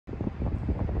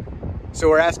So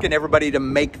we're asking everybody to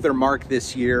make their mark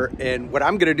this year. And what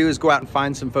I'm gonna do is go out and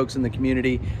find some folks in the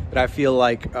community that I feel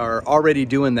like are already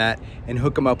doing that and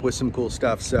hook them up with some cool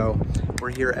stuff. So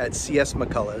we're here at CS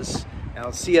McCullough's. Now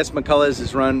CS McCullough's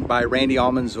is run by Randy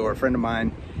Almanzor, a friend of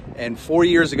mine. And 4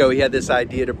 years ago, he had this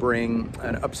idea to bring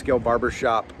an upscale barber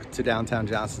shop to downtown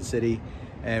Johnson City.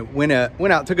 And went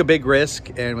out, took a big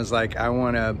risk and was like, I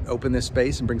want to open this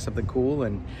space and bring something cool,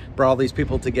 and brought all these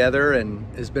people together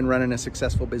and has been running a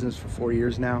successful business for 4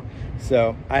 years now.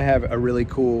 So I have a really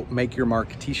cool Make Your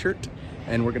Mark t-shirt,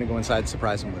 and we're going to go inside and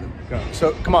surprise them with it.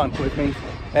 So come on with me.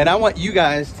 And I want you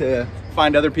guys to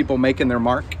find other people making their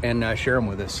mark and share them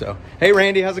with us. So, hey,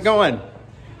 Randy, how's it going?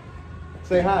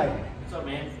 Say hi. What's up,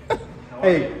 man?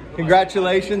 Hey,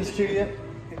 congratulations to you.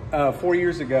 4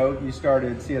 years ago, you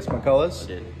started CS McCullough's. I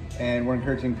did. And we're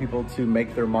encouraging people to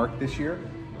make their mark this year.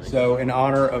 Nice. So in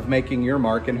honor of making your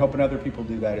mark and helping other people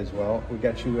do that as well, we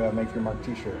got you a Make Your Mark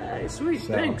t-shirt. Hey, sweet,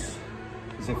 so, thanks.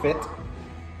 Does it fit?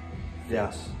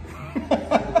 Yes.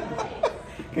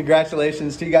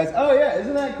 Congratulations to you guys. Oh yeah,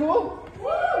 isn't that cool?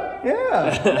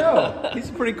 Yeah, no, he's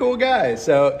a pretty cool guy.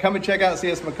 So come and check out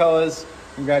CS McCullough's.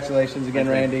 Congratulations again,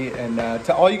 Randy. And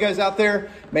to all you guys out there,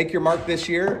 make your mark this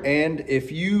year. And if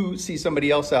you see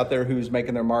somebody else out there who's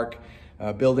making their mark,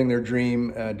 building their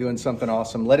dream, doing something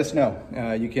awesome, let us know.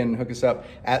 You can hook us up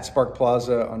at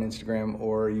sparkplaza on Instagram,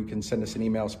 or you can send us an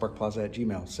email,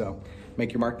 sparkplaza@gmail.com. So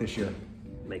make your mark this year.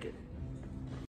 Make it.